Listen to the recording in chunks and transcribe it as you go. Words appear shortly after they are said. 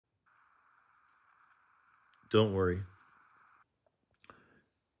Don't worry.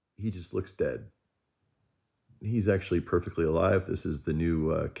 He just looks dead. He's actually perfectly alive. This is the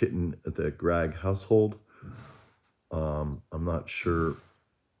new kitten at the Gragg household. I'm not sure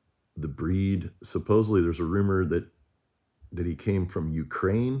the breed. Supposedly there's a rumor that he came from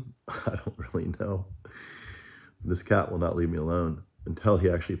Ukraine. I don't really know. This cat will not leave me alone until he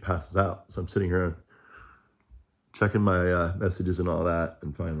actually passes out. So I'm sitting here checking my messages and all that,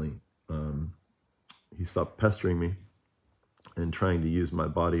 and finally he stopped pestering me and trying to use my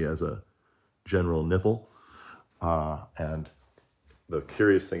body as a general nipple. And the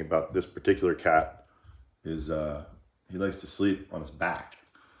curious thing about this particular cat is he likes to sleep on his back.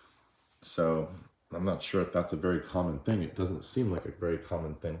 So I'm not sure if that's a very common thing. It doesn't seem like a very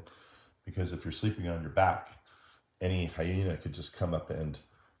common thing, because if you're sleeping on your back, any hyena could just come up and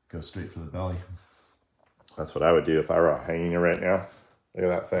go straight for the belly. That's what I would do if I were a hyena right now. Look at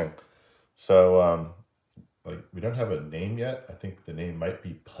that thing. So like, we don't have a name yet. I think the name might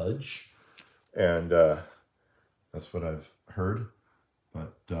be Pudge, and that's what I've heard.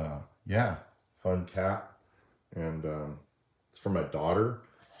 But yeah, fun cat. And it's for my daughter.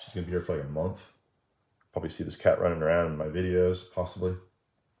 She's gonna be here for like a month. Probably see this cat running around in my videos, possibly.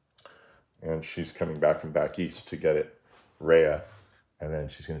 And she's coming back from back east to get it, Rhea, and then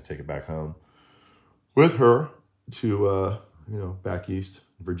she's gonna take it back home with her to back east,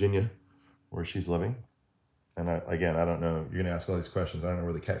 Virginia, where she's living. And again, I don't know. You're gonna ask all these questions. I don't know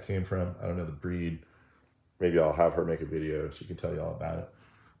where the cat came from. I don't know the breed. Maybe I'll have her make a video. She can tell you all about it.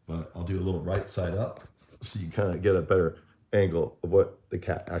 But I'll do a little right side up so you kind of get a better angle of what the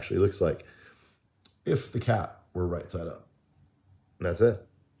cat actually looks like if the cat were right side up. And that's it.